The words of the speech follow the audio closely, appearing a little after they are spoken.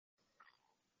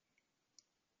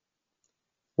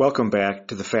Welcome back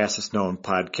to the Fastest Known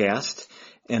podcast.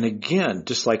 And again,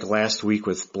 just like last week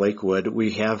with Blake Wood,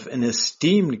 we have an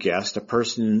esteemed guest, a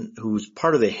person who's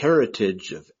part of the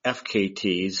heritage of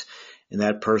FKTs, and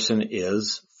that person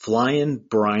is Flying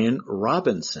Brian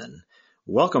Robinson.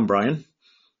 Welcome, Brian.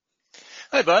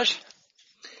 Hi, Buzz.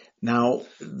 Now,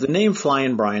 the name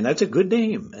Flying Brian, that's a good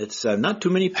name. It's not too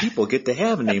many people get to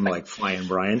have a name like Flying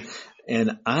Brian.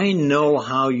 And I know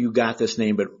how you got this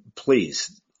name, but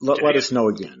please, let us know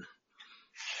again.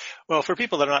 Well, for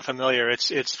people that are not familiar,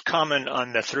 it's common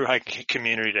on the thru-hike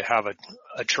community to have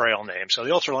a trail name. So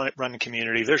the ultra running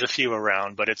community, there's a few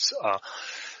around, but it's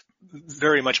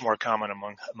very much more common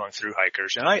among thru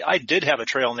hikers. And I did have a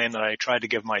trail name that I tried to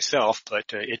give myself,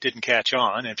 but it didn't catch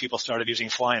on, and people started using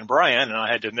Flying Brian, and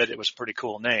I had to admit it was a pretty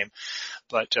cool name.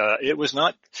 But it was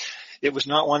not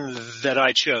one that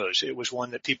I chose. It was one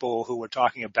that people who were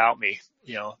talking about me,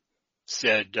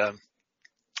 said,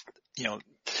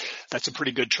 that's a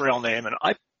pretty good trail name. And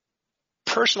I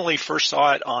personally first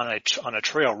saw it on a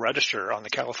trail register on the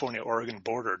California-Oregon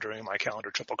border during my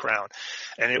Calendar Triple Crown.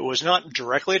 And it was not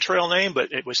directly a trail name,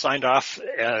 but it was signed off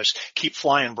as Keep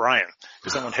Flying Brian.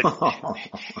 Someone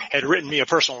had written me a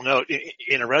personal note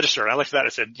in a register. And I looked at that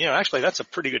and said, actually that's a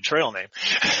pretty good trail name.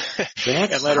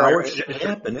 That's how it should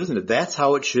happen, isn't it? That's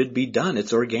how it should be done.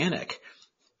 It's organic.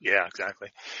 Yeah, exactly.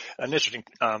 An interesting,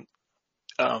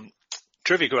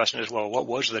 trivia question is, well, what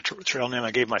was the trail name I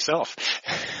gave myself?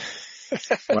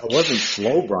 Well, it wasn't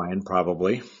Slow Brian,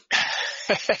 probably.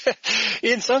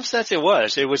 In some sense, it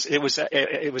was. It was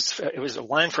a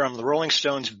line from the Rolling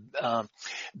Stones,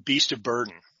 "Beast of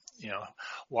Burden."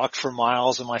 Walked for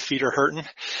miles and my feet are hurting.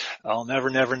 I'll never,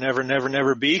 never, never, never,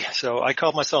 never be. So I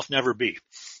called myself Never Be.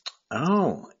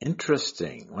 Oh,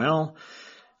 interesting. Well,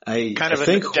 I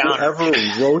think whoever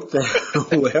wrote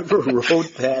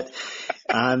that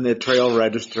on the trail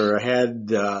register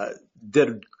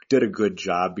did a good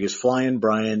job, because Flying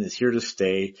Brian is here to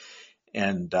stay,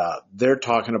 and they're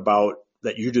talking about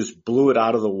that you just blew it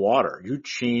out of the water. You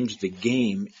changed the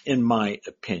game, in my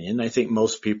opinion. I think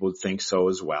most people would think so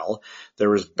as well.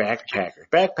 There was backpackers.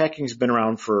 Backpacking's been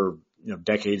around for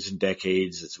decades and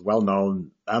decades. It's well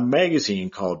known. A magazine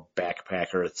called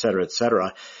Backpacker, et cetera, et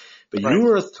cetera. But right. You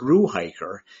were a thru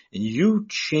hiker, and you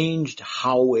changed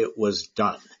how it was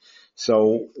done.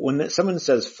 So when someone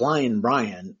says Flying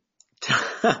Brian,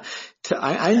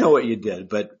 I know what you did,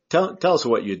 but tell us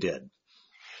what you did.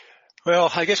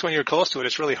 Well, I guess when you're close to it,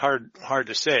 it's really hard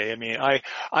to say. I mean, I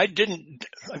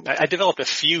developed a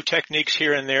few techniques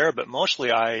here and there, but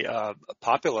mostly I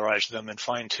popularized them and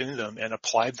fine-tuned them and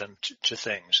applied them to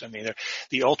things. I mean,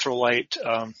 the ultralight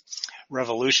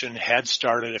revolution had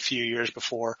started a few years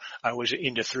before I was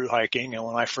into thru hiking, and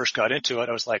when I first got into it,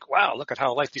 I was like, wow, look at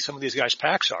how light some of these guys'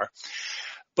 packs are.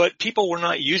 But people were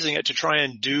not using it to try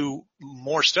and do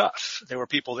more stuff. There were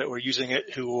people that were using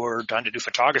it who were trying to do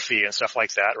photography and stuff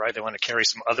like that, right? They wanted to carry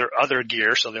some other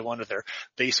gear, so they wanted their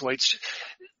base weights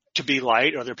to be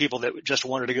light, or there are people that just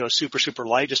wanted to go super, super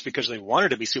light just because they wanted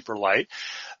to be super light.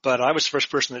 But I was the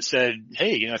first person that said,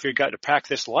 hey, if you've got to pack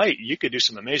this light, you could do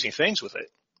some amazing things with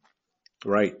it.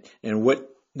 Right. And what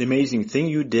the amazing thing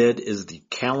you did is the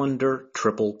Calendar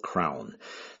Triple Crown.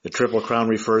 The Triple Crown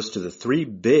refers to the three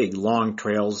big long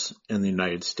trails in the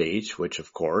United States, which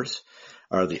of course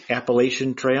are the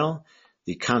Appalachian Trail,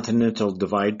 the Continental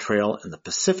Divide Trail, and the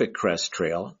Pacific Crest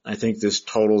Trail. I think this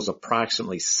totals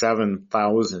approximately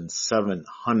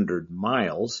 7,700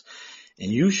 miles.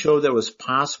 And you showed that it was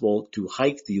possible to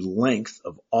hike the length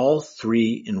of all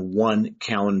three in one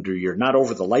calendar year, not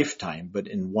over the lifetime, but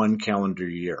in one calendar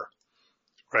year.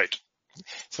 Right.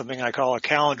 Something I call a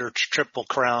calendar triple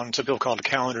crown. Some people call it a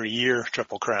calendar year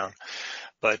triple crown.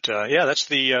 But that's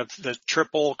the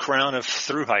triple crown of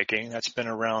thru hiking. That's been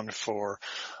around for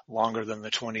longer than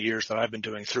the 20 years that I've been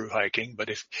doing thru hiking.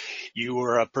 But if you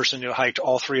were a person who hiked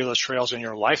all three of those trails in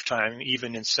your lifetime,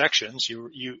 even in sections, you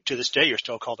to this day you're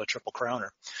still called a triple crowner.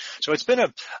 So it's been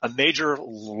a major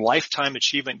lifetime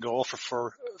achievement goal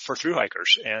for thru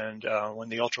hikers. And when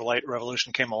the ultralight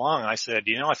revolution came along, I said,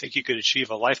 I think you could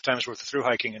achieve a lifetime's worth of thru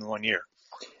hiking in 1 year.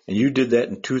 And you did that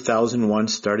in 2001,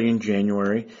 starting in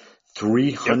January.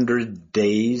 300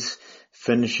 days,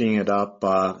 finishing it up,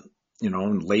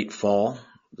 in late fall,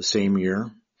 the same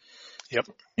year. Yep.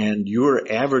 And you were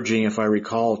averaging, if I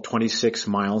recall, 26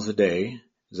 miles a day.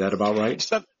 Is that about right?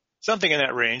 Something in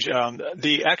that range.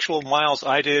 The actual miles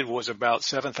I did was about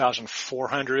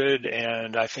 7,400,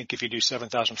 and I think if you do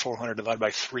 7,400 divided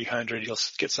by 300, you'll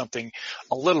get something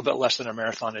a little bit less than a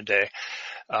marathon a day.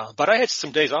 But I had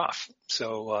some days off.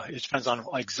 So, it depends on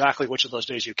exactly which of those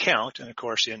days you count. And of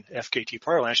course, in FKT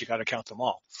Parlance, you got to count them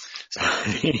all. So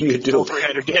you do. All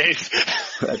 300 days.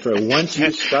 That's right. Once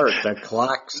you start, the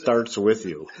clock starts with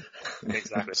you.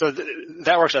 Exactly. So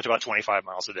that works out to about 25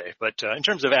 miles a day. But, in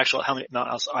terms of actual how many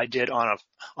miles I did on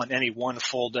any one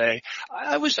full day,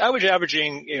 I was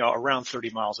averaging, around 30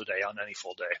 miles a day on any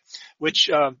full day, which,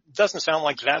 doesn't sound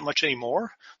like that much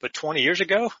anymore, but 20 years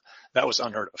ago, that was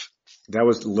unheard of. That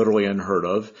was literally unheard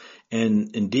of.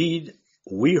 And indeed,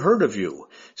 we heard of you.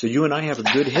 So you and I have a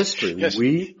good history. Yes,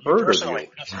 we heard personally.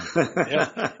 of you.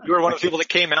 Yeah. You were one of the people that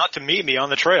came out to meet me on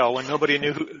the trail when nobody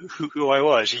knew who I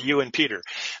was, you and Peter,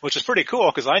 which is pretty cool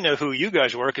because I know who you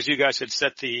guys were because you guys had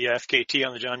set the FKT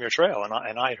on the John Muir Trail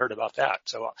and I heard about that.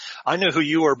 So I knew who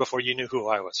you were before you knew who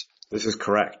I was. This is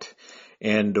correct.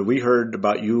 And we heard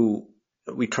about you.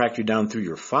 We tracked you down through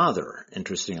your father,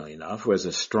 interestingly enough, who has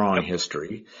a strong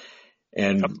history.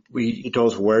 And he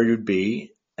told us where you'd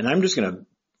be. And I'm just going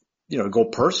to, go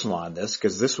personal on this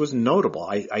because this was notable.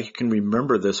 I can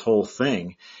remember this whole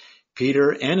thing. Peter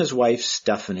and his wife,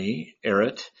 Stephanie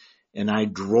Errett, and I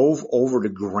drove over to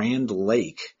Grand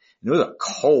Lake. And it was a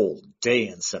cold day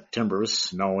in September. It was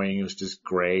snowing. It was just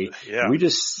gray. Yeah. We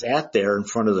just sat there in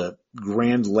front of the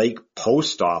Grand Lake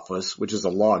post office, which is a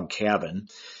log cabin.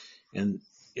 And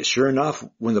sure enough,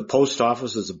 when the post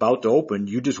office was about to open,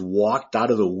 you just walked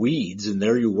out of the weeds and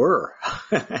there you were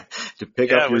to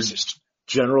pick up your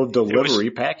general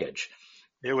delivery package.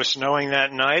 It was snowing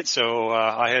that night, so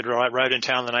I had arrived in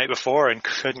town the night before and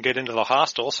couldn't get into the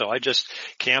hostel, so I just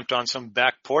camped on some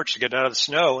back porch to get out of the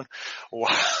snow and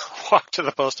walked to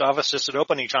the post office just at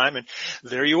opening time, and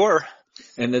there you were.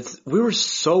 And we were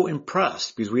so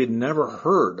impressed because we had never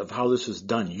heard of how this was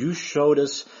done. You showed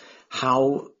us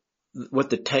what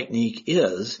the technique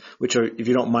is, which are, if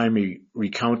you don't mind me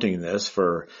recounting this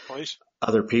for Please.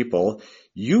 Other people,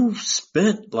 you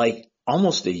spent like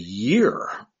almost a year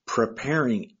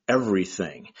preparing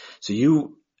everything. So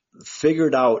you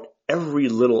figured out every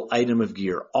little item of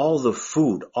gear, all the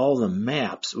food, all the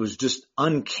maps. It was just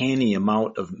uncanny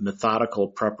amount of methodical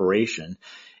preparation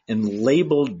and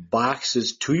labeled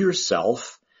boxes to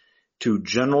yourself, to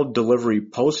general delivery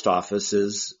post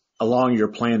offices along your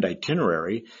planned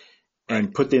itinerary,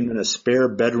 and put them in a spare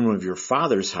bedroom of your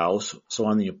father's house. So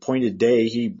on the appointed day,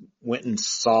 he went and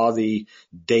saw the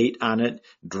date on it,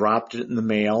 dropped it in the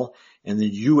mail, and then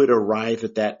you would arrive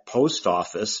at that post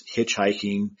office,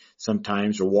 hitchhiking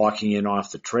sometimes or walking in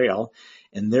off the trail,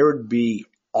 and there would be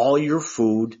all your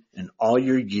food and all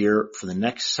your gear for the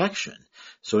next section.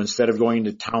 So instead of going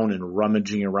to town and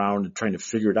rummaging around and trying to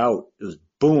figure it out, it was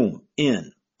boom,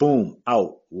 in, boom,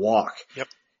 out, walk. Yep.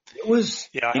 It was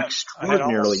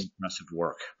extraordinarily impressive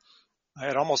work. I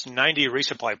had almost 90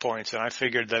 resupply points, and I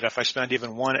figured that if I spent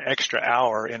even one extra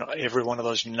hour in every one of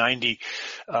those 90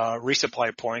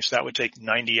 resupply points, that would take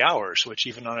 90 hours, which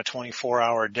even on a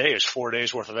 24-hour day is 4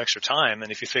 days worth of extra time.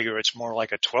 And if you figure it's more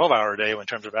like a 12-hour day in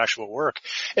terms of actual work,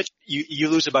 you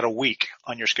lose about a week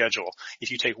on your schedule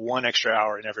if you take one extra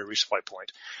hour in every resupply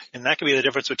point. And that could be the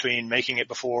difference between making it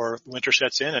before winter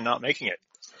sets in and not making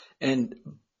it.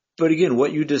 But again,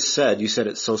 what you just said, you said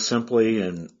it so simply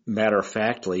and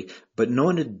matter-of-factly, but no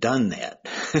one had done that.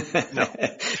 No.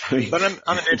 But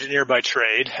I'm an engineer by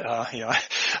trade.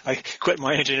 I quit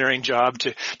my engineering job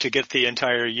to get the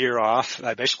entire year off.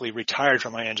 I basically retired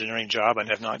from my engineering job and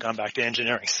have not gone back to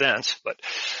engineering since. But,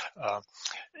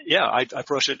 I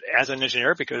approach it as an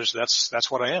engineer because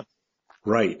that's what I am.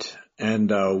 Right.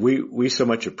 And, we so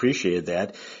much appreciated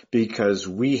that because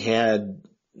we had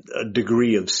a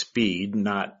degree of speed, in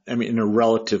a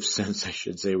relative sense, I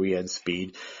should say we had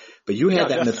speed, but you had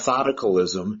that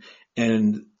methodicalism.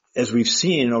 And as we've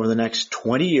seen over the next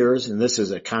 20 years, and this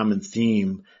is a common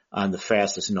theme on the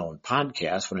Fastest Known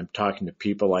podcast, when I'm talking to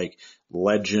people like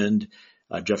Legend,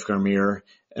 Jeff Garmier,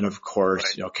 and of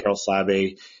course, Carol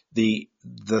Sabe, the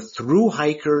thru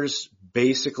hikers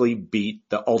basically beat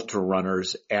the ultra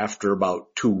runners after about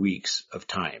 2 weeks of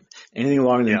time. Anything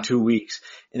longer than 2 weeks.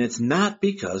 And it's not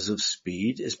because of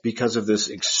speed. It's because of this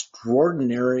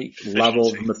extraordinary level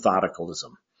of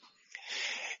methodicalism.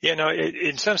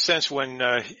 In some sense, when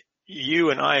you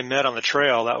and I met on the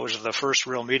trail, that was the first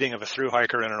real meeting of a thru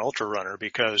hiker and an ultra runner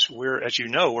because we're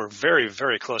very,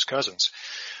 very close cousins.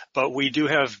 But we do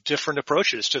have different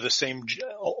approaches to the same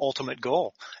ultimate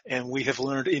goal. And we have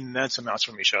learned immense amounts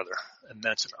from each other,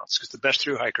 because the best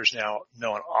thru hikers now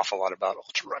know an awful lot about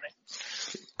ultra running.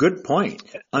 Good point.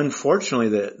 Unfortunately,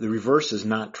 the reverse is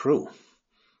not true.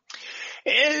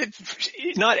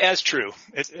 Not as true.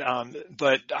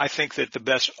 But I think that the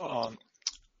best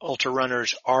ultra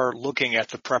runners are looking at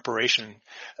the preparation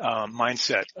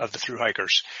mindset of the thru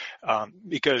hikers,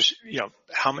 because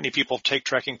how many people take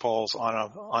trekking poles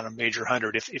on a major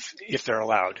 100 if they're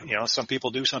allowed? Some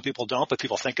people do, some people don't, but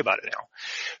people think about it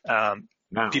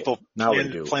now. People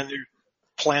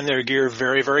plan their gear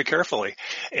very, very carefully,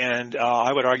 and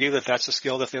I would argue that that's a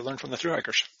skill that they learn from the thru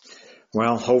hikers.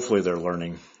 Well, hopefully they're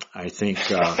learning. I think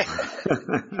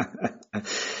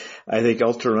I think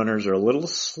ultra runners are a little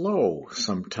slow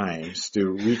sometimes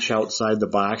to reach outside the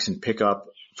box and pick up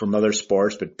from other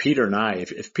sports. But Peter and I,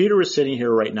 if Peter was sitting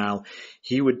here right now,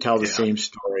 he would tell the same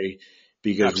story,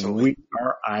 because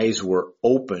our eyes were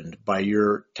opened by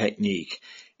your technique,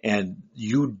 and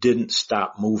you didn't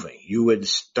stop moving. You would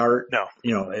start,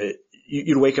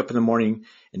 you'd wake up in the morning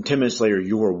and 10 minutes later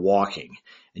you were walking,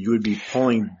 and you would be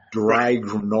pulling dry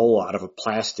granola out of a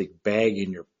plastic bag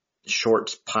in your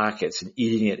shorts pockets and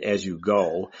eating it as you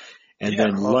go. And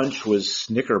then lunch was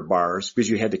Snicker bars, because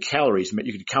you had the calories.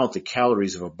 You could count the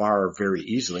calories of a bar very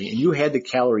easily, and you had the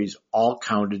calories all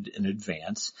counted in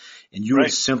advance, and you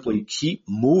would simply keep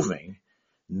moving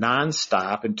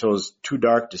nonstop until it was too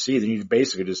dark to see. Then you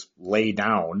basically just lay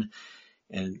down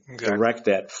and direct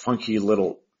that funky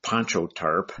little poncho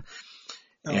tarp.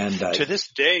 And to this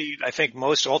day, I think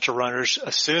most ultra runners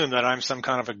assume that I'm some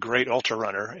kind of a great ultra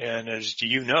runner. And as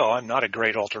you know, I'm not a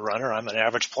great ultra runner. I'm an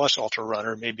average plus ultra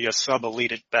runner, maybe a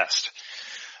sub-elite at best.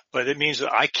 But it means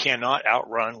that I cannot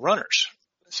outrun runners.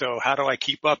 So how do I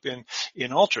keep up in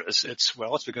ultras? It's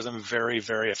because I'm very,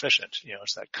 very efficient.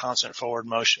 It's that constant forward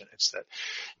motion. It's that,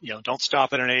 don't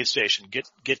stop at an aid station.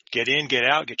 Get in, get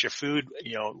out, get your food.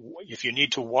 If you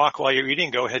need to walk while you're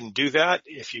eating, go ahead and do that.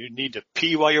 If you need to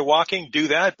pee while you're walking, do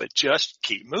that, but just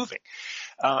keep moving.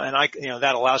 And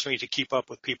that allows me to keep up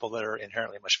with people that are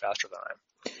inherently much faster than I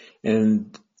am.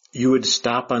 And you would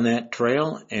stop on that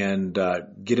trail and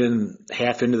get in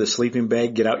half into the sleeping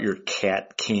bag, get out your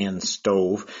cat can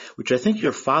stove, which I think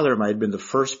your father might have been the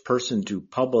first person to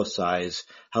publicize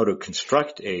how to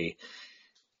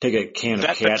take a can of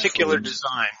cat food. That particular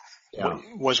design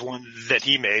was one that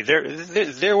he made.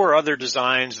 There were other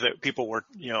designs that people were,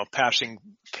 passing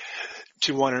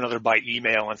to one another by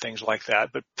email and things like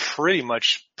that, but pretty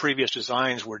much previous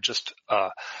designs were just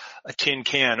a tin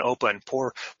can open,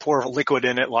 pour liquid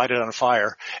in it, light it on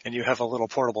fire, and you have a little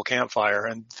portable campfire,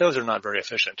 and those are not very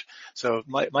efficient. So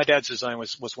my dad's design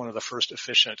was one of the first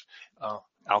efficient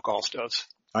alcohol stoves.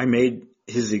 I made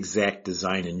his exact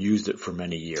design and used it for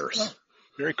many years. Oh,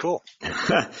 very cool.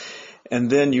 And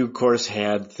then you, of course,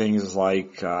 had things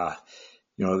like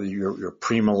your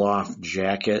Primaloft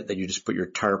jacket that you just put your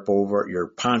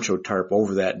poncho tarp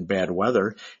over that in bad weather,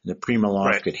 and the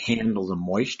Primaloft could handle the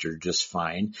moisture just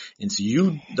fine. And so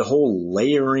the whole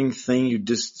layering thing, you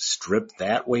just stripped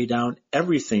that way down.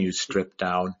 Everything you stripped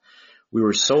down. We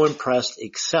were so impressed,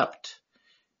 except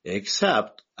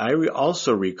I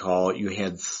also recall you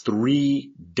had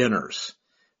 3 dinners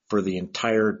for the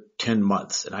entire 10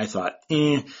 months. And I thought,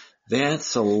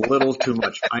 that's a little too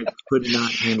much. I could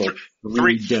not handle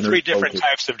three dinners. 3 different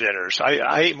types of dinners.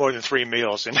 I ate more than 3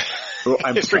 meals in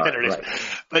I'm 300 sorry, days.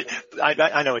 But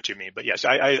I know what you mean. But yes,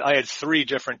 I had 3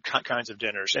 different kinds of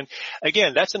dinners. And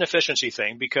again, that's an efficiency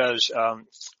thing, because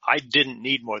I didn't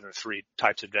need more than 3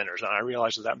 types of dinners. And I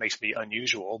realize that makes me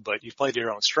unusual, but you've played to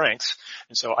your own strengths.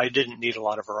 And so I didn't need a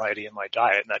lot of variety in my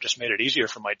diet. And that just made it easier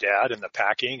for my dad and the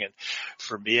packing. And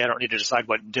for me, I don't need to decide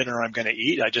what dinner I'm going to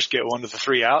eat. I just get one of the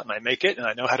 3 out and I make it, and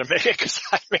I know how to make it because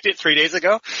I made it 3 days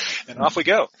ago, and off we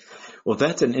go. Well,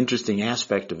 that's an interesting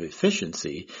aspect of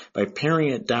efficiency. By paring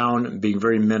it down and being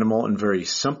very minimal and very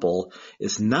simple,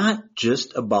 it's not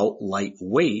just about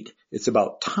lightweight, it's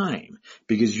about time,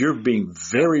 because you're being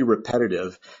very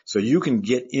repetitive, so you can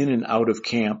get in and out of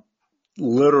camp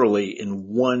literally in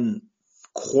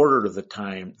 1/4 of the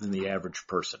time than the average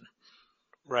person.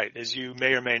 Right. As you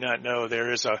may or may not know,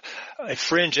 there is a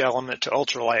fringe element to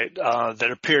ultralight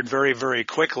that appeared very, very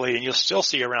quickly, and you'll still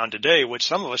see around today, which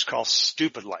some of us call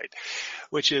stupid light,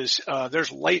 which is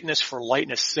there's lightness for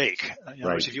lightness sake. In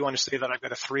other words, if you want to say that I've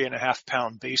got a 3.5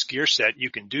 pound base gear set, you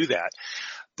can do that.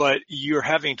 But you're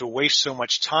having to waste so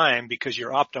much time because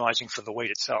you're optimizing for the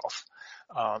weight itself.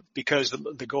 Because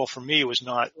the goal for me was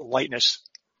not lightness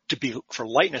to be for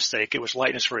lightness sake, it was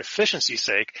lightness for efficiency's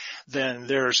sake, then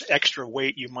there's extra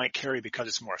weight you might carry because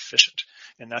it's more efficient.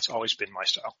 And that's always been my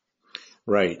style.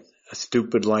 Right. A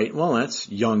stupid light. Well, that's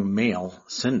young male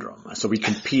syndrome. So we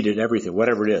compete at everything,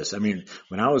 whatever it is. I mean,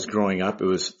 when I was growing up, it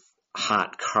was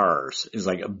hot cars. It was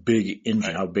like a big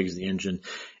engine. Right. How big is the engine?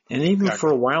 And even for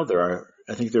a while there,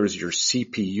 I think there was your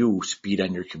CPU speed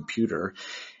on your computer.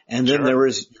 And then Sure. there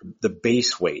was the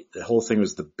base weight. The whole thing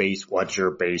was the base, what's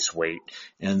your base weight?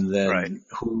 And then Right.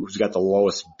 who's got the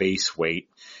lowest base weight?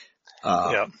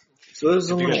 Yeah. So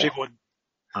there's a Because little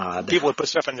odd. people would put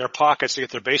stuff in their pockets to get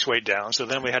their base weight down. So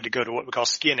then we had to go to what we call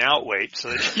skin out weight. So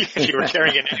that if you were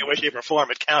carrying it in any way, shape, or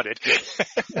form, it counted.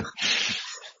 So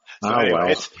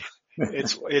anyway,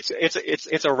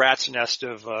 it's a rat's nest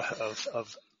of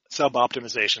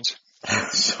sub-optimizations.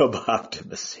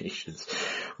 Sub-optimizations.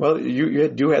 Well, you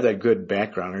do have that good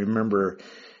background. I remember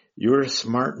you were a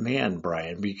smart man,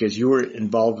 Brian, because you were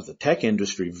involved with the tech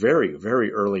industry very,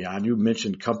 very early on. You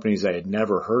mentioned companies I had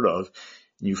never heard of.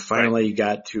 And you finally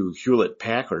got to Hewlett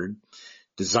Packard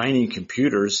designing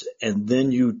computers, and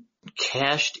then you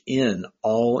cashed in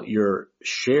all your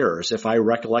shares, if I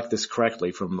recollect this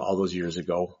correctly from all those years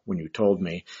ago when you told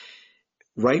me,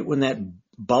 right when that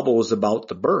bubble was about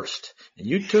to burst. And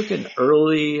you took an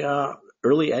early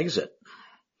exit.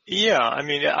 Yeah, I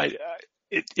mean,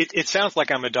 it sounds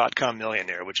like I'm a .com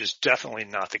millionaire, which is definitely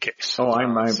not the case. Oh,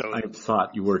 I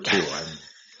thought you were too.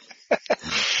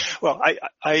 Well,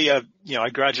 I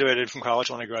graduated from college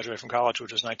when I graduated from college,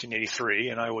 which was 1983,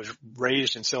 and I was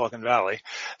raised in Silicon Valley.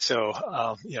 So,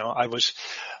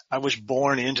 I was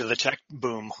born into the tech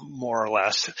boom, more or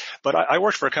less. But I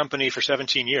worked for a company for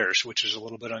 17 years, which is a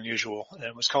little bit unusual. And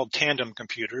it was called Tandem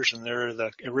Computers, and they're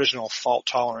the original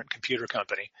fault-tolerant computer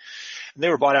company. And they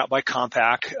were bought out by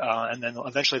Compaq, and then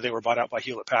eventually they were bought out by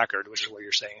Hewlett Packard, which is what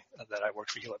you're saying, that I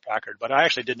worked for Hewlett Packard. But I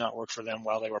actually did not work for them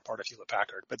while they were part of Hewlett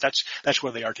Packard. But that's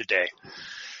where they are today.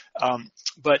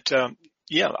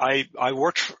 Yeah, I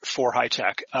worked for high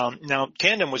tech. Now,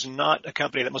 Tandem was not a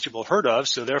company that most people have heard of,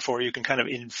 so therefore you can kind of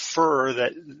infer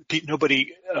that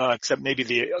nobody, except maybe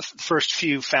the first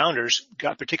few founders,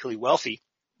 got particularly wealthy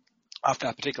off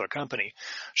that particular company.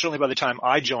 Certainly by the time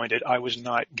I joined it, I was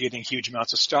not getting huge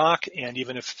amounts of stock, and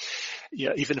even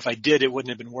if I did, it wouldn't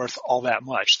have been worth all that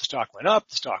much. The stock went up,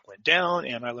 the stock went down,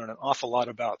 and I learned an awful lot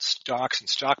about stocks and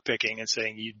stock picking and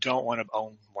saying you don't want to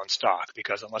own one stock,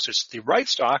 because unless it's the right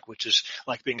stock, which is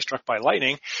like being struck by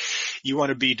lightning, you want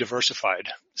to be diversified.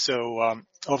 So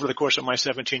over the course of my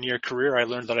 17-year career, I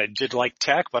learned that I did like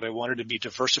tech, but I wanted to be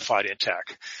diversified in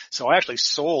tech. So I actually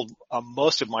sold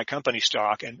most of my company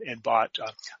stock and bought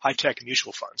high-tech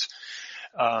mutual funds.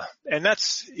 And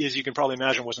that's, as you can probably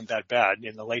imagine, wasn't that bad.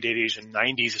 In the late 80s and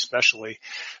 90s especially,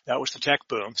 that was the tech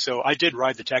boom. So I did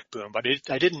ride the tech boom, but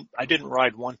I didn't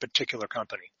ride one particular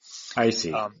company. I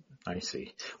see. I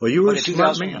see. Well, you were a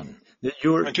smart man.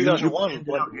 In 2001,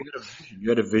 you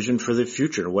had a vision for the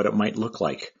future, what it might look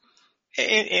like.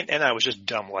 And I was just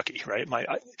dumb lucky, right?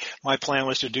 My plan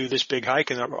was to do this big hike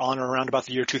on or around about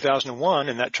the year 2001,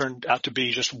 and that turned out to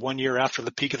be just 1 year after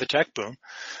the peak of the tech boom.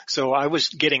 So I was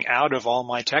getting out of all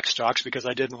my tech stocks because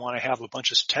I didn't want to have a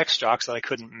bunch of tech stocks that I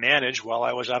couldn't manage while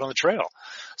I was out on the trail.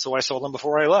 So I sold them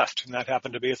before I left, and that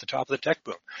happened to be at the top of the tech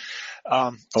boom.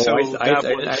 I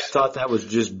thought that was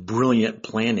just brilliant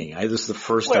planning. This is the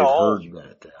first I've heard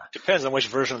that. Depends on which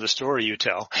version of the story you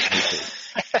tell.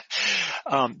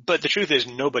 But the truth is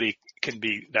nobody can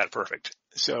be that perfect.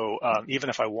 So even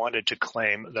if I wanted to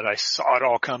claim that I saw it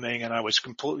all coming and I was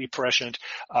completely prescient,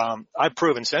 I've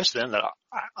proven since then that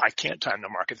I can't time the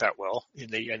market that well in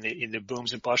the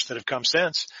booms and busts that have come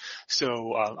since.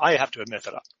 So I have to admit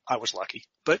that I was lucky.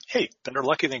 But hey, better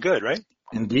lucky than good, right?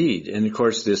 Indeed. And of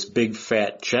course, this big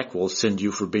fat check we'll send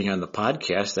you for being on the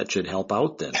podcast. That should help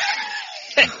out then.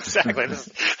 Exactly.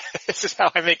 This is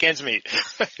how I make ends meet.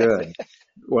 Good.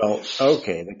 Well,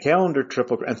 okay. The calendar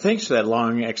triple, and thanks for that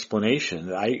long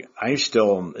explanation. It's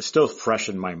still fresh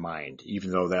in my mind,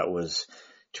 even though that was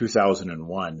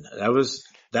 2001. That was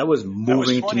moving. That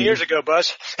was 20 years ago,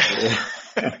 Buzz.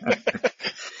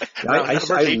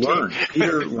 I learned.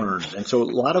 Peter learned. And so a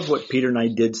lot of what Peter and I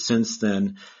did since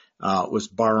then, was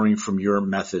borrowing from your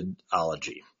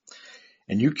methodology.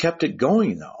 And you kept it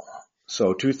going though.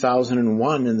 So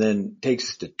 2001 and then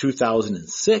takes us to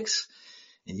 2006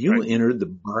 and you entered the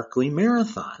Barkley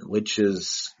Marathon, which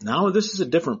is this is a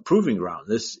different proving ground.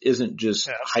 This isn't just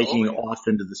hiking off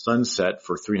into the sunset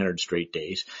for 300 straight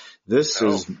days. This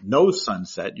is no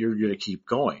sunset. You're going to keep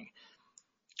going.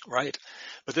 Right.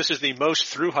 But this is the most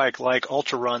through hike like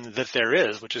ultra run that there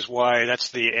is, which is why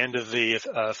that's the end of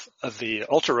the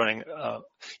ultra running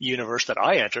universe that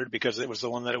I entered, because it was the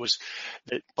one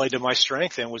that played to my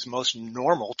strength and was most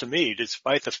normal to me,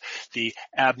 despite the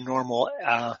abnormal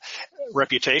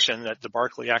reputation that the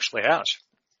Barkley actually has.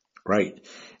 Right.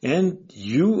 And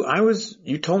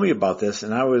you told me about this,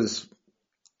 and I was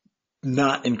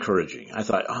not encouraging. I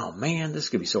thought, oh man, this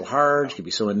could be so hard. It could be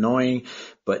so annoying.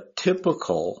 But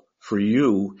typical for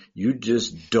you, you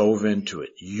just dove into it.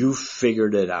 You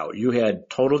figured it out. You had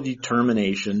total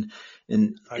determination.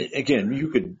 And again, you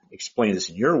could explain this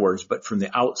in your words, but from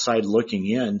the outside looking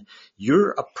in,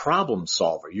 you're a problem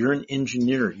solver. You're an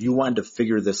engineer. You wanted to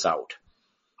figure this out.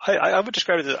 I would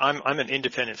describe it that I'm an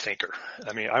independent thinker.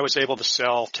 I mean, I was able to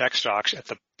sell tech stocks at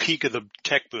the peak of the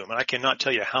tech boom, and I cannot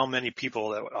tell you how many people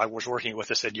that I was working with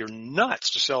that said, "You're nuts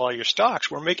to sell all your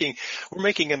stocks. We're making,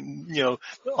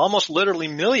 almost literally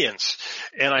millions."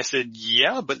 And I said,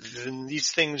 "Yeah, but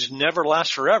these things never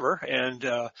last forever, and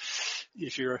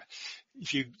if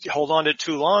you hold on to it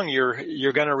too long,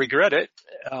 you're going to regret it."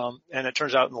 And it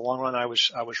turns out in the long run, I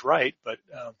was right, but.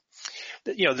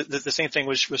 The same thing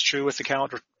was true with the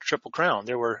Calendar Triple Crown.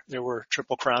 There were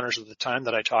Triple Crowners at the time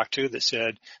that I talked to that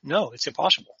said, no, it's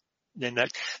impossible. And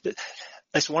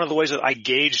that's one of the ways that I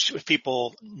gauged if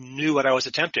people knew what I was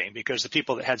attempting, because the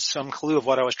people that had some clue of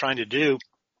what I was trying to do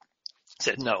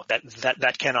said, no,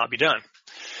 that cannot be done.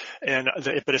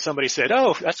 But if somebody said,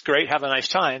 oh, that's great, have a nice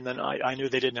time, then I knew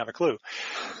they didn't have a clue.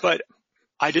 But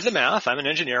I did the math. I'm an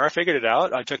engineer. I figured it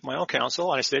out. I took my own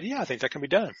counsel and I said, yeah, I think that can be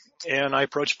done. And I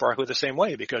approached Barkley the same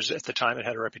way, because at the time it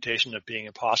had a reputation of being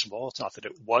impossible. It's not that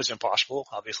it was impossible.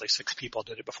 Obviously 6 people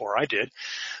did it before I did,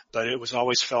 but it was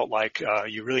always felt like,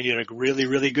 you really need a really,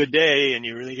 really good day, and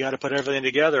you really got to put everything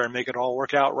together and make it all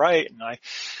work out right. And I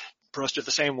approached it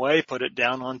the same way, put it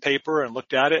down on paper and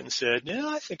looked at it and said, yeah,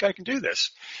 I think I can do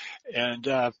this. And,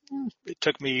 it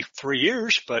took me 3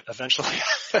 years, but eventually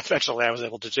I was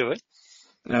able to do it.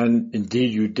 And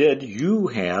indeed you did. You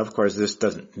have, of course, this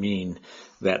doesn't mean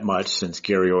that much since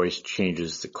Gary always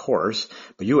changes the course,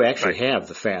 but you actually have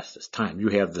the fastest time. You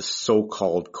have the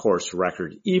so-called course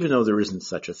record, even though there isn't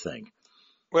such a thing.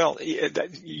 Well,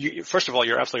 first of all,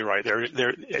 you're absolutely right.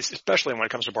 There, especially when it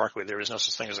comes to Barkley, there is no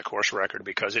such thing as a course record,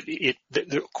 because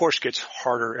the course gets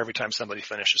harder every time somebody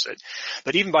finishes it.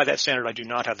 But even by that standard, I do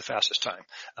not have the fastest time.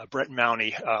 Brett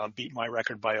Mowney beat my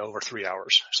record by over 3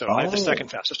 hours, so I have the second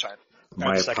fastest time.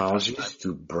 My apologies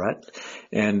to Brett.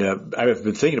 And I've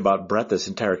been thinking about Brett this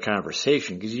entire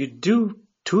conversation, because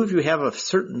two of you have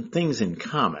certain things in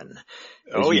common.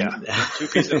 Oh, yeah. 2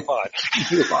 pieces of pod.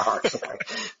 You are.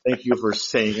 Thank you for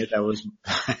saying it. That was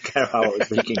kind of how I was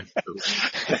thinking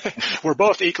through. We're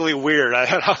both equally weird.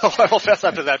 I'll fess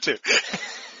up to that too.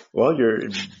 Well,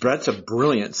 Brett's a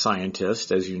brilliant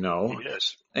scientist, as you know. He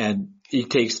is. And he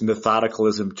takes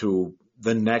methodicalism to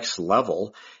the next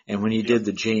level. And when he did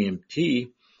the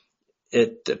JMT,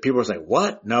 people were saying,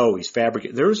 what? No, he's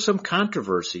fabricating. There was some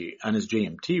controversy on his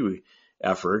JMT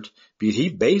effort, because he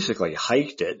basically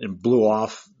hiked it and blew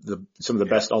off some of the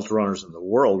best ultra runners in the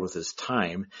world with his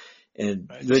time. And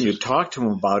then you talk to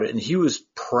him about it, and he was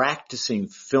practicing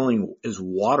filling his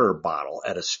water bottle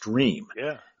at a stream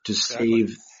to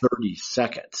save 30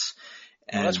 seconds.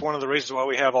 And that's one of the reasons why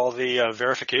we have all the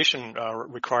verification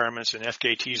requirements in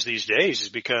FKTs these days, is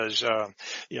because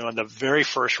in the very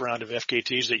first round of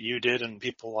FKTs that you did and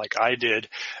people like I did,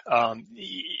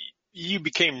 you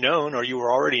became known, or you were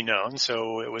already known,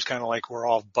 so it was kind of like we're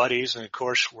all buddies, and of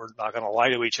course we're not going to lie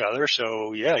to each other.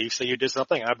 So yeah, you say you did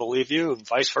something, I believe you, and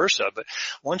vice versa. But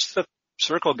once the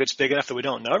circle gets big enough that we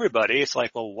don't know everybody, it's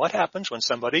like, well, what happens when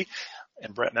somebody,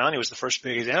 and Brett Mowney was the first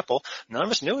big example, none of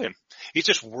us knew him. He's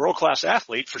just a world-class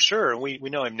athlete for sure, and we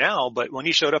know him now, but when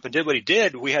he showed up and did what he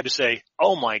did, we had to say,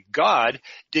 oh my God,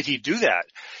 did he do that?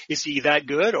 Is he that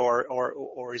good,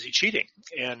 or is he cheating?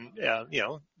 And,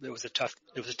 it was a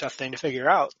tough thing to figure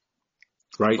out.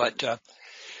 Right. But,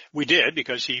 we did,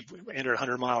 because he entered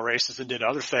 100-mile races and did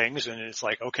other things, and it's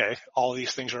like, okay, all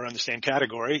these things are in the same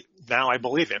category. Now I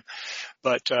believe him.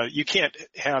 But you can't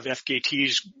have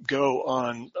FKTs go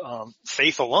on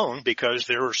faith alone, because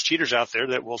there's cheaters out there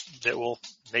that will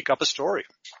make up a story.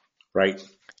 Right.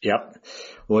 Yep.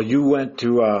 Well, you went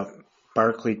to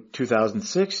Barkley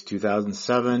 2006,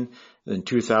 2007, then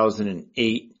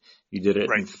 2008. You did it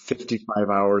in 55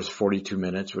 hours, 42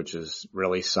 minutes, which is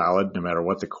really solid no matter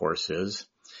what the course is.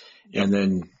 Yep. And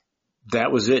then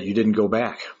that was it. You didn't go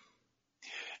back.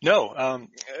 No.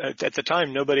 At the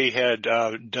time, nobody had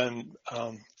done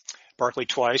Barkley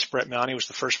twice. Brett Mowney was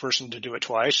the first person to do it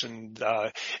twice. And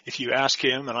if you ask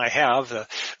him, and I have,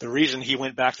 the reason he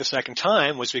went back the second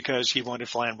time was because he wanted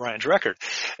Flying Brian's record.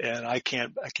 And I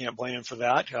can't blame him for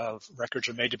that. Records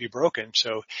are made to be broken.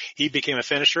 So he became a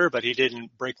finisher, but he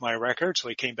didn't break my record. So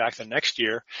he came back the next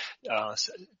year,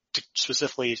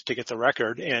 specifically to get the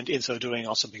record, and in so doing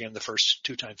also became the first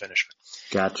 2-time finisher.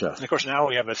 Gotcha. And of course now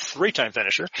we have a 3-time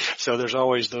finisher, so there's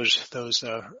always those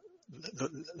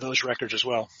records as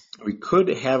well. We could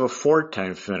have a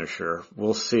 4-time finisher.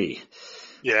 We'll see.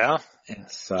 Yeah.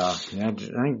 It's I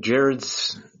think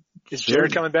Jared's Is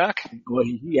Jared coming back? Well,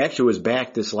 he actually was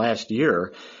back this last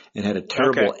year and had a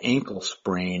terrible ankle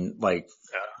sprain, like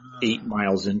 8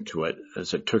 miles into it,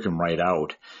 as it took him right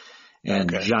out.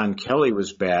 And John Kelly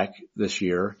was back this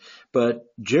year, but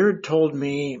Jared told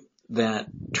me that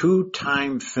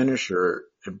 2-time finisher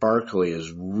at Barkley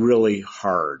is really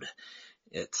hard.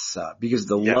 It's because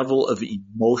the level of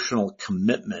emotional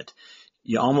commitment,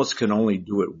 you almost can only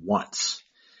do it once.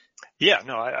 Yeah,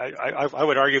 no, I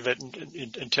would argue that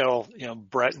until,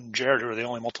 Brett and Jared are the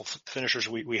only multiple finishers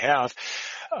we have,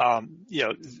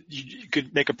 you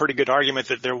could make a pretty good argument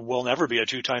that there will never be a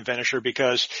 2-time finisher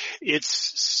because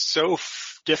it's so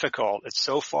difficult. It's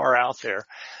so far out there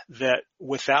that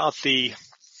without the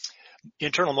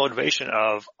internal motivation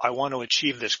of, I want to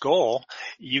achieve this goal,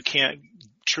 you can't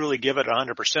truly give it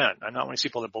 100%. I'm not one of these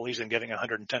people that believes in giving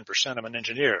 110%. I'm an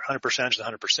engineer. 100% is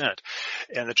 100%.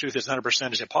 And the truth is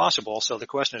 100% is impossible. So the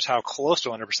question is, how close to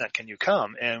 100% can you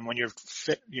come? And when you're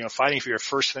fighting for your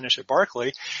first finish at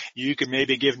Barkley, you can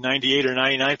maybe give 98 or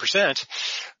 99%,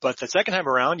 but the second time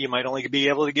around, you might only be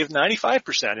able to give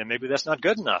 95%. And maybe that's not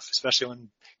good enough, especially when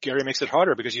Gary makes it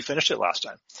harder because you finished it last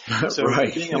time. So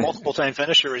being a multiple time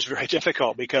finisher is very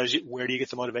difficult because where do you get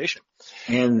the motivation?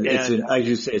 And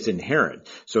it's inherent.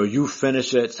 So you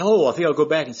finish it. I think I'll go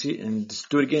back and see and just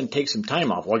do it again. Take some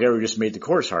time off. Well, Gary just made the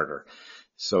course harder.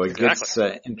 So it gets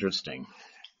interesting.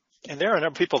 And there are a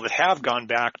number of people that have gone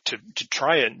back to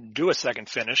try and do a second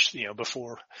finish,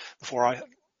 before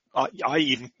I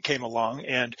even came along,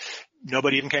 and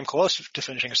nobody even came close to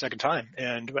finishing a second time.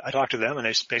 And I talked to them and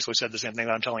they basically said the same thing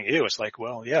that I'm telling you. It's like,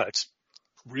 well, yeah, it's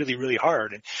really, really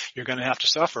hard and you're going to have to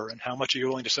suffer. And how much are you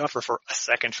willing to suffer for a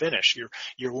second finish?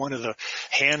 You're one of the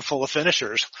handful of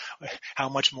finishers. How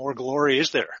much more glory is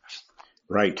there?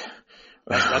 Right.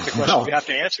 That's the question we have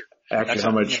to answer. Actually,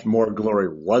 how much more glory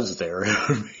was there?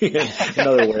 In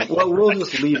other words, well, we'll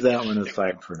just leave that one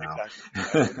aside for now.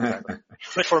 Exactly.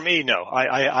 But for me, no,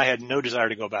 I had no desire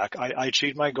to go back. I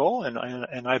achieved my goal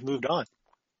and I've moved on.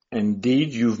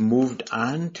 Indeed, you've moved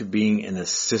on to being an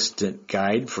assistant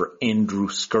guide for Andrew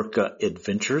Skurka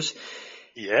Adventures.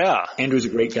 Yeah. Andrew's a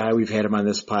great guy. We've had him on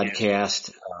this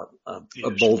podcast,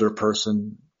 a Boulder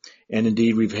person. And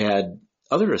indeed, we've had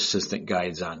other assistant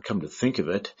guides on, come to think of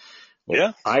it.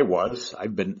 Well, I've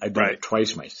done it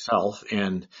twice myself,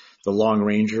 and the Long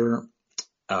Ranger,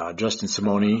 Justin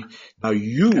Simone. Now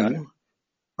you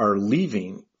are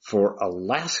leaving for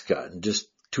Alaska in just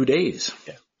 2 days.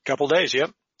 Yeah. Couple days.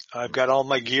 Yep. I've got all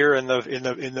my gear in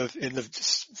the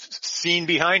scene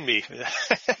behind me.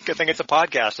 Good thing it's a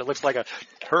podcast. It looks like a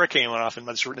hurricane went off in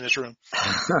this room.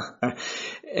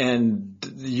 And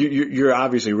you're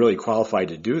obviously really qualified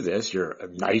to do this. You're a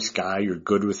nice guy. You're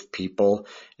good with people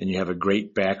and you have a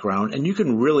great background and you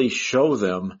can really show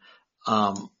them,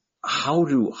 how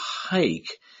to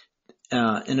hike, in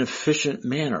an efficient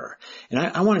manner. And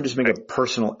I want to just make a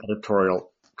personal editorial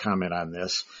comment on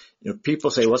this. People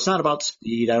say, well, it's not about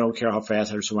speed. I don't care how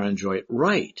fast. I just want to enjoy it.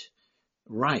 Right.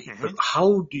 Mm-hmm. But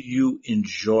how do you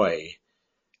enjoy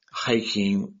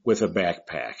hiking with a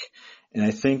backpack? And I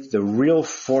think the real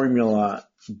formula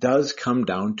does come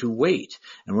down to weight.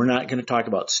 And we're not going to talk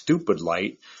about stupid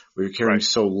light where you're carrying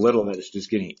so little that it's just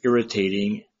getting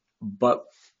irritating. But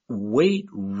weight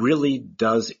really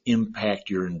does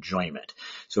impact your enjoyment.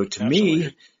 So to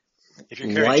me, if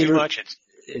you're carrying too much,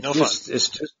 it's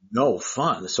just no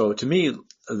fun. So to me,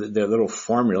 the little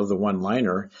formula, the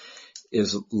one-liner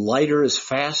is lighter is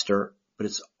faster, but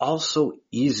it's also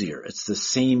easier. It's the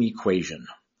same equation.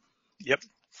 Yep.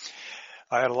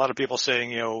 I had a lot of people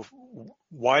saying,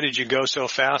 why did you go so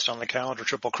fast on the Challenger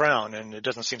Triple Crown? And it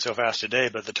doesn't seem so fast today,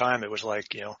 but at the time it was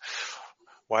like,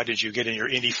 why did you get in your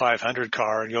Indy 500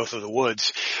 car and go through the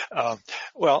woods?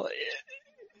 Well,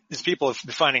 as people have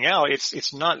been finding out,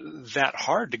 it's not that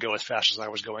hard to go as fast as I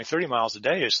was going. 30 miles a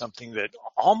day is something that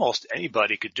almost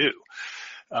anybody could do.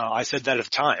 I said that at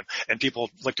the time, and people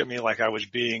looked at me like I was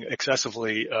being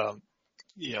excessively,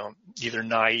 either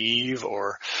naive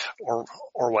or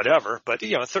whatever. But,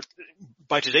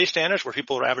 by today's standards, where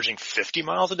people are averaging 50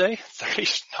 miles a day, 30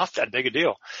 is not that big a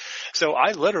deal. So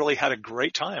I literally had a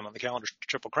great time on the Challenger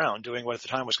Triple Crown doing what at the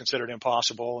time was considered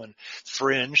impossible and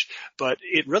fringe, but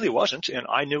it really wasn't, and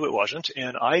I knew it wasn't,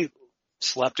 and I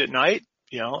slept at night.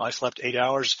 I slept 8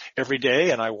 hours every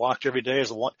day and I walked every day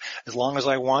as long as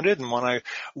I wanted. And when I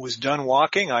was done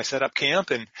walking, I set up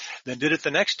camp and then did it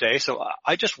the next day. So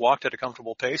I just walked at a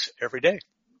comfortable pace every day.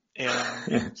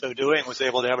 And so doing was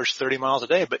able to average 30 miles a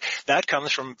day, but that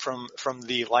comes from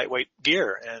the lightweight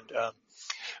gear. And,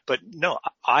 but no,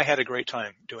 I had a great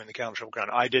time doing the Challenger Triple Crown.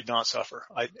 I did not suffer.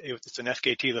 It's an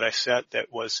FKT that I set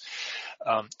that was,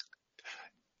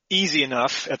 easy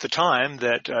enough at the time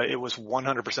that it was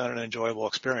 100% an enjoyable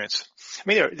experience. I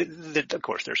mean, of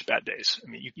course, there's bad days. I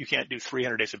mean, you can't do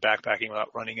 300 days of backpacking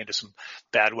without running into some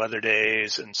bad weather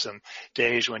days and some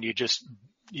days when you just,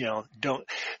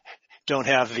 don't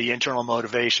have the internal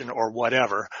motivation or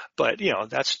whatever. But,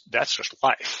 that's just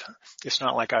life. It's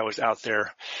not like I was out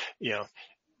there,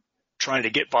 trying to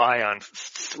get by on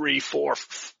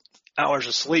 3-4 hours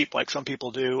of sleep like some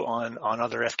people do on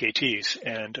other FKTs.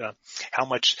 And how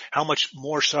much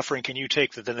more suffering can you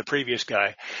take than the previous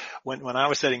guy? When I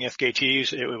was setting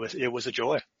FKTs, it was a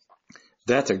joy.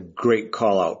 That's a great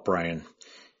call out, Brian.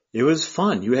 It was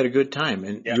fun. You had a good time,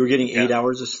 and you were getting 8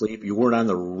 hours of sleep. You weren't on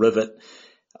the rivet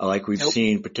like we've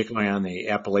seen, particularly on the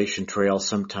Appalachian Trail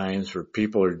sometimes, where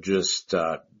people are just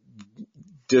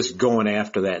going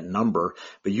after that number.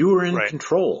 But you were in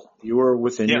control. You were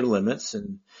within your limits,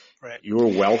 and you were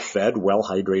well fed, well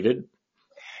hydrated.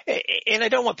 And I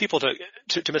don't want people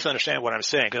to misunderstand what I'm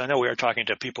saying, because I know we are talking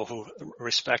to people who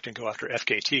respect and go after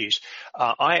FKTs.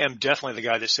 I am definitely the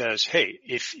guy that says, hey,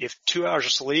 if 2 hours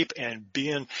of sleep and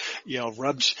being,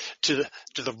 rubbed to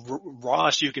the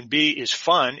rawest you can be is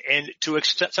fun, and to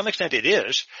some extent it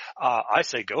is, I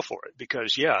say go for it,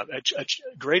 because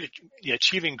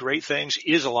achieving great things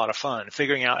is a lot of fun.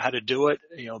 Figuring out how to do it,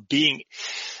 being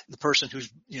the person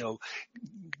who's,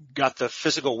 got the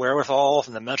physical wherewithal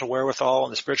and the mental wherewithal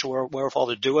and the spiritual wherewithal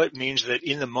to do it means that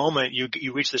in the moment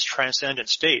you reach this transcendent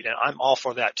state, and I'm all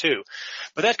for that too.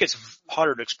 But that gets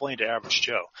harder to explain to average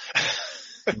Joe.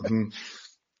 Mm-hmm.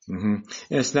 Mm-hmm. And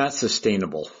it's not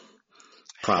sustainable,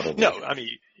 probably. No, I mean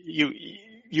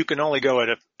you can only go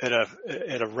at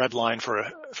a red line for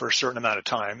a certain amount of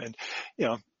time, and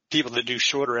people that do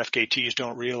shorter FKTs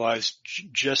don't realize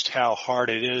just how hard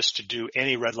it is to do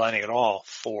any redlining at all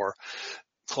for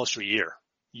close to a year.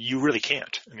 You really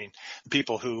can't. I mean, the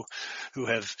people who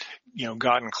have,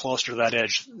 gotten closer to that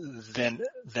edge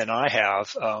than I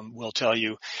have, will tell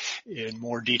you in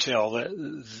more detail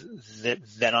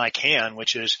than I can,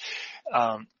 which is,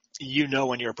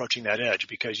 when you're approaching that edge,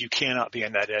 because you cannot be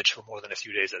on that edge for more than a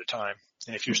few days at a time.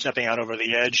 And if you're stepping out over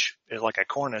the edge, like a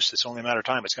cornice, it's only a matter of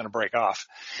time. It's going to break off.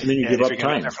 And then you give up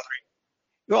time.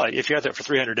 Well, if you're out there for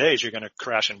 300 days, you're going to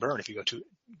crash and burn if you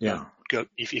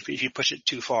if you push it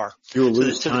too far. You will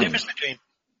lose time.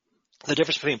 The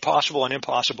difference between possible and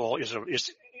impossible is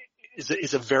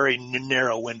a very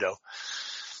narrow window.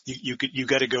 You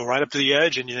got to go right up to the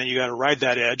edge, and then you got to ride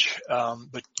that edge,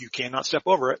 but you cannot step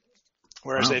over it.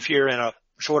 Whereas if you're in a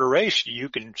shorter race, you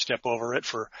can step over it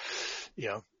for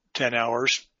 10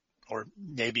 hours or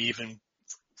maybe even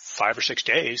 5 or 6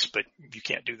 days, but you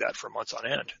can't do that for months on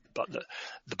end. But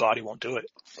the body won't do it.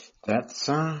 It's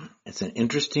an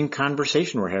interesting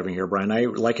conversation we're having here, Brian. I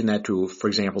liken that to, for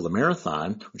example, the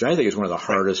marathon, which I think is one of the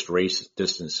hardest race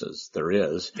distances there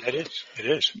is. It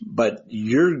is. But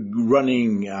you're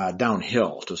running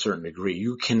downhill to a certain degree.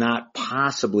 You cannot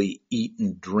possibly eat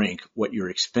and drink what you're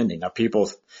expending. Now, people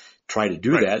try to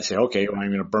do that and say, okay, well, I'm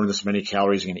going to burn this many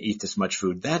calories, I'm going to eat this much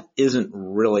food. That isn't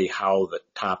really how the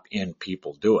top end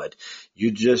people do it.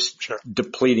 You just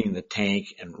depleting the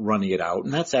tank and running it out.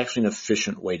 And that's actually an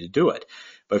efficient way to do it.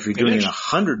 But if you're doing a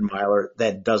 100-miler,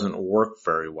 that doesn't work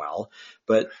very well.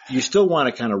 But you still want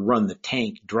to kind of run the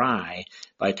tank dry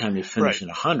by the time you finish in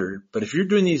 100. But if you're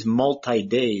doing these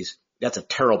multi-days, that's a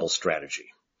terrible strategy.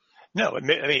 No, I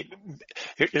mean,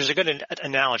 there's a good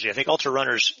analogy. I think ultra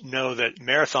runners know that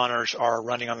marathoners are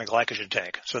running on the glycogen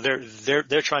tank. So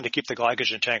they're trying to keep the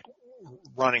glycogen tank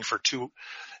running for 2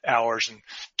 hours and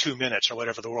 2 minutes or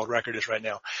whatever the world record is right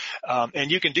now.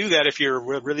 And you can do that if you're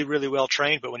really, really well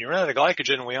trained. But when you're running out of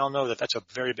glycogen, we all know that that's a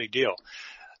very big deal.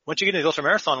 Once you get into the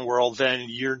ultramarathon world, then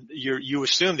you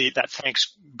assume that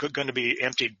tank's going to be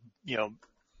emptied,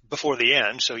 before the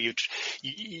end. So you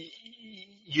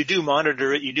do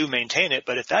monitor it, you do maintain it,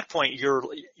 but at that point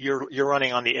you're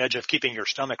running on the edge of keeping your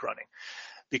stomach running.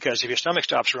 Because if your stomach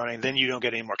stops running, then you don't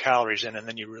get any more calories in, and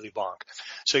then you really bonk.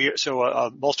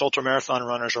 So most ultramarathon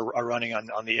runners are running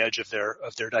on the edge of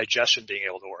their digestion being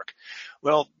able to work.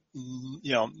 Well,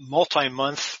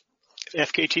 multi-month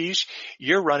FKTs,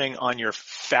 you're running on your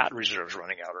fat reserves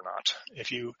running out or not.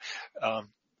 If you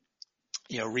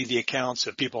read the accounts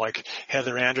of people like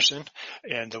Heather Anderson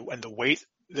and the weight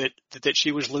that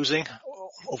she was losing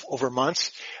over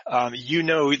months,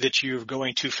 that you're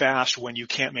going too fast when you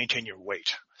can't maintain your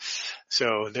weight.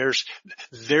 So there's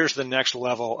the next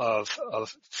level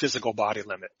of physical body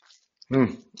limit.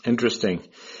 Interesting.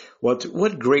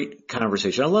 What great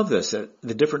conversation. I love this.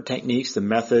 The different techniques, the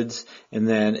methods, and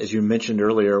then as you mentioned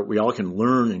earlier, we all can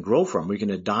learn and grow from. We can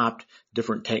adopt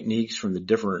different techniques from the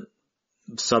different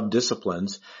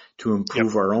sub-disciplines to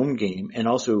improve our own game and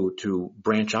also to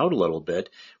branch out a little bit,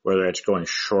 whether it's going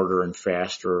shorter and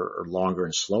faster or longer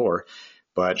and slower.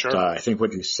 But I think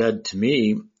what you said to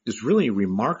me is really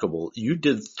remarkable. You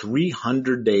did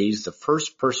 300 days, the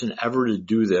first person ever to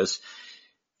do this,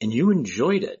 and you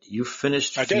enjoyed it. You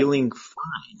finished feeling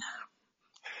fine.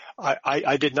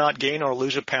 I did not gain or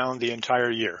lose a pound the entire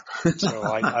year. So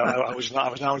I was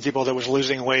not one of the people that was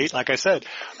losing weight. Like I said,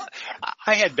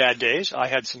 I had bad days. I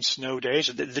had some snow days.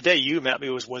 The day you met me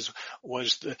was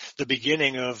the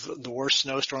beginning of the worst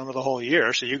snowstorm of the whole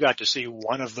year. So you got to see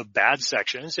one of the bad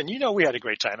sections, and we had a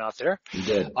great time out there. You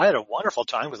did. I had a wonderful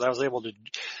time because I was able to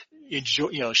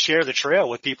enjoy, share the trail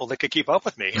with people that could keep up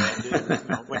with me.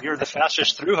 And, when you're the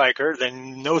fastest through hiker,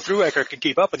 then no through hiker can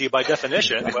keep up with you by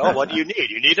definition. Well, what do you need?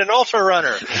 You need an ultra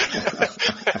runner.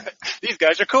 These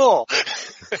guys are cool.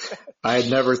 I had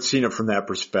never seen it from that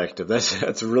perspective.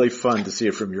 That's really fun to see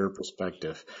it from your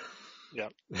perspective. Yeah.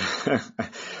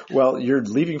 Well, you're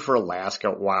leaving for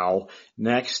Alaska. Wow.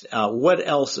 Next, what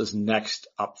else is next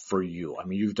up for you? I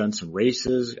mean, you've done some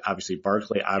races, obviously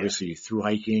Barkley, obviously through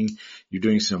hiking. You're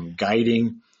doing some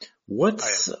guiding.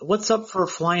 What's up for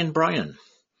Flying Brian?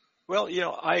 Well,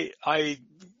 I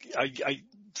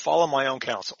follow my own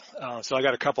counsel. So I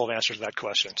got a couple of answers to that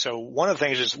question. So one of the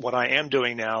things is what I am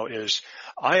doing now is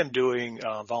I am doing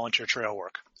volunteer trail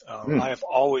work. I have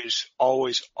always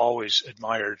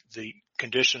admired the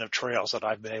condition of trails that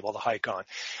I've been able to hike on.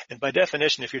 And by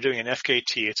definition, if you're doing an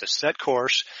FKT, it's a set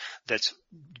course that's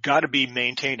got to be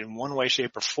maintained in one way,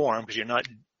 shape, or form because you're not,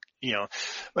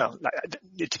 well,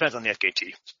 it depends on the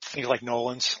FKT. Things like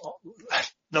Nolan's,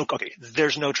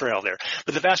 there's no trail there.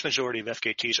 But the vast majority of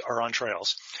FKTs are on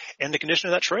trails. And the condition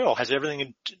of that trail has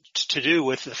everything to do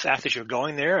with the fact that you're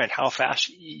going there and how fast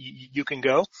you can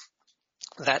go.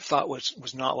 That thought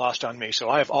was not lost on me. So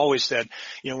I have always said,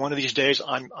 one of these days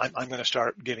I'm going to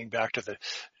start giving back to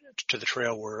the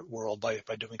trail world by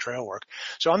doing trail work.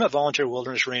 So I'm a volunteer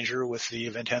wilderness ranger with the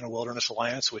Ventana Wilderness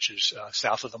Alliance, which is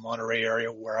south of the Monterey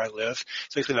area where I live.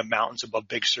 It's basically the mountains above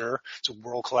Big Sur. It's a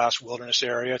world-class wilderness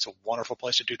area. It's a wonderful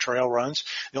place to do trail runs.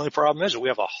 The only problem is that we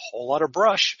have a whole lot of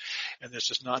brush, and there's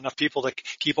just not enough people to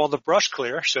keep all the brush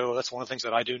clear. So that's one of the things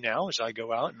that I do now is I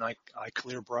go out and I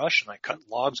clear brush and I cut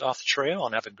logs off the trail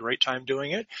and have a great time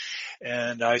doing it.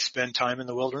 And I spend time in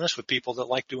the wilderness with people that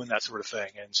like doing that sort of thing.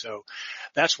 And so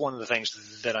that's one of the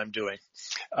things that I'm doing.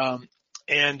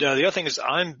 And the other thing is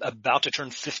I'm about to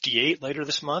turn 58 later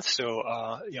this month. So,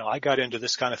 I got into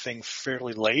this kind of thing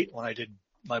fairly late. When I did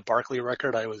my Barkley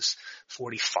record, I was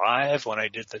 45. When I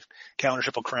did the Counter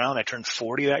Triple Crown, I turned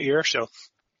 40 that year. So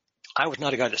I was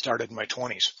not a guy that started in my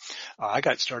 20s. I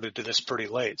got started to this pretty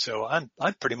late. So I'm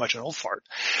pretty much an old fart.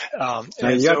 Now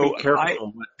you got to be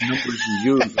careful what numbers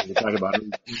you use when you talk about it.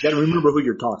 You got to remember who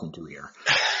you're talking to here.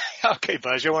 Okay,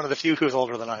 Buzz, you're one of the few who's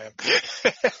older than I am.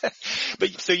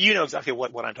 But so you know exactly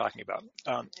what I'm talking about.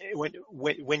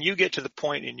 When you get to the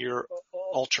point in your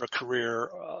ultra career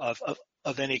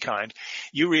of any kind,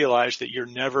 you realize that you're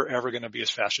never ever going to be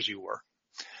as fast as you were.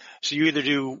 So you either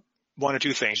do one or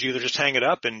two things. You either just hang it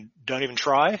up and don't even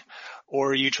try,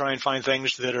 or you try and find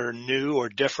things that are new or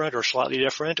different or slightly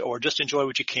different, or just enjoy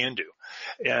what you can do.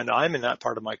 And I'm in that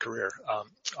part of my career.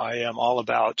 I am all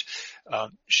about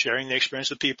sharing the experience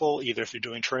with people, either through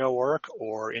doing trail work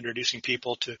or introducing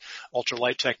people to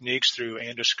ultralight techniques through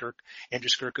Andrew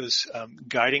Skirka's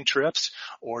guiding trips,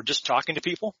 or just talking to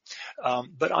people.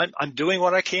 But I'm doing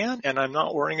what I can, and I'm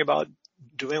not worrying about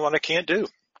doing what I can't do.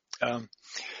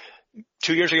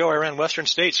 2 years ago, I ran Western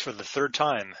States for the third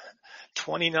time,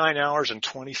 29 hours and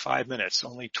 25 minutes,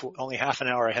 only half an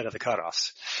hour ahead of the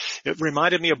cutoffs. It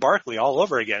reminded me of Barkley all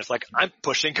over again. It's like I'm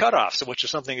pushing cutoffs, which is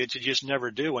something that you just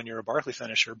never do when you're a Barkley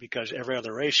finisher, because every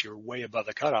other race you're way above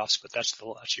the cutoffs, but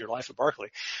that's your life at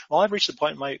Barkley. Well, I've reached the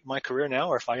point in my career now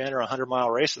where if I enter a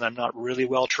 100-mile race and I'm not really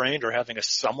well trained or having a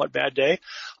somewhat bad day,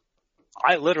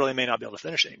 I literally may not be able to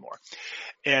finish anymore.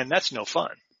 And that's no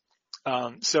fun.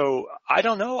 So I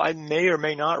don't know. I may or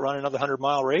may not run another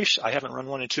 100-mile race. I haven't run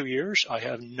one in 2 years. I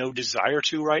have no desire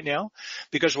to right now,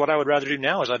 because what I would rather do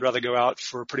now is I'd rather go out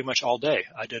for pretty much all day.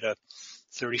 I did a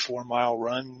 34-mile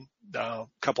run a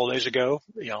couple of days ago,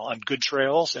 on good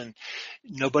trails, and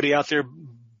nobody out there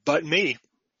but me.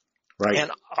 Right. And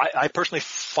I personally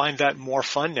find that more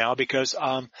fun now because,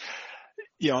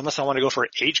 unless I want to go for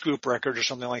an age group record or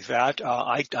something like that,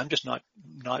 I'm just not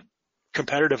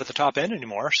competitive at the top end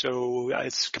anymore. So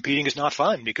competing is not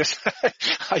fun because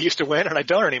I used to win and I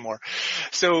don't anymore.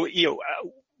 So,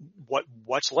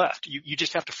 what's left. You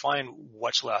just have to find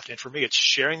what's left. And for me, it's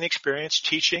sharing the experience,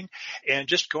 teaching, and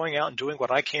just going out and doing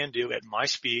what I can do at my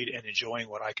speed and enjoying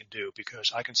what I can do,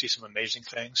 because I can see some amazing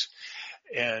things.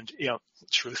 And,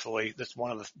 truthfully, that's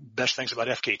one of the best things about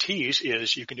FKTs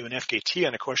is you can do an FKT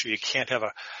on a course where you can't have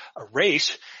a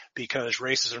race, because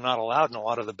races are not allowed in a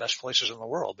lot of the best places in the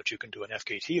world, but you can do an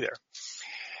FKT there.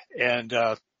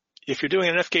 And, if you're doing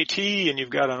an FKT and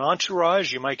you've got an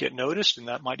entourage, you might get noticed, and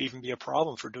that might even be a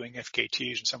problem for doing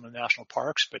FKTs in some of the national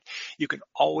parks. But you can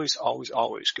always, always,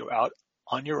 always go out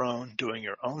on your own, doing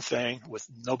your own thing with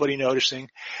nobody noticing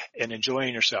and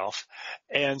enjoying yourself.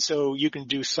 And so you can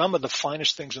do some of the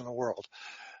finest things in the world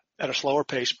at a slower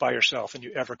pace by yourself than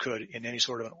you ever could in any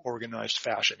sort of an organized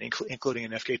fashion, including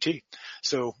an FKT.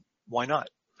 So why not?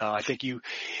 I think you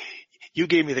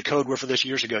gave me the code word for this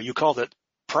years ago. You called it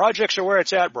projects are where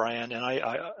it's at, Brian. And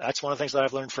I that's one of the things that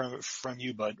I've learned from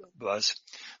you, Buzz.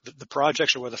 The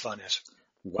projects are where the fun is.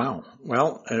 Wow.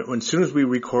 Well, as soon as we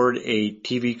record a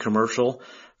TV commercial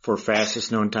for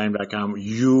fastestknowntime.com,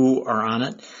 you are on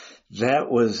it.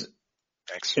 That was,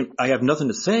 thanks. I have nothing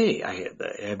to say.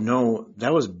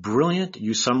 That was brilliant.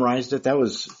 You summarized it.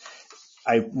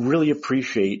 I really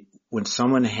appreciate when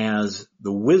someone has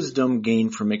the wisdom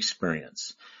gained from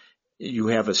experience. You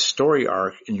have a story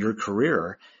arc in your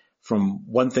career from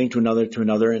one thing to another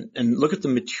and look at the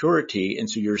maturity. And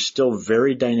so you're still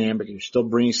very dynamic. You're still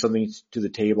bringing something to the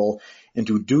table, and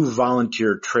to do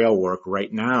volunteer trail work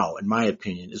right now, in my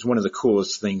opinion, is one of the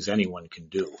coolest things anyone can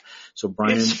do. So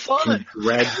Brian, it's fun.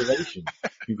 Congratulations.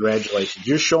 Congratulations.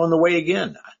 You're showing the way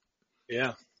again.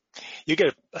 Yeah. You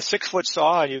get a 6-foot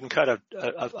saw and you can cut a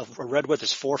redwood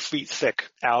that's 4 feet thick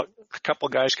out. A couple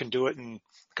of guys can do it in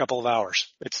a couple of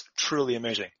hours. It's truly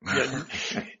amazing. Yeah.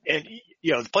 And,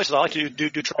 the places I like to do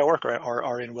trail work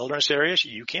are in wilderness areas.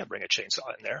 You can't bring a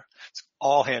chainsaw in there. It's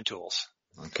all hand tools.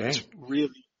 Okay. It's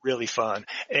really, really fun.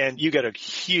 And you get a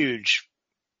huge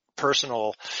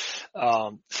personal,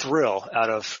 thrill out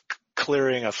of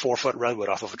clearing a 4-foot redwood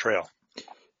off of a trail.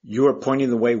 You are pointing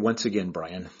the way once again,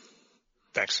 Brian.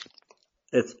 Thanks.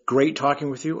 It's great talking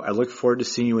with you. I look forward to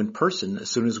seeing you in person as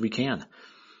soon as we can.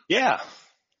 Yeah.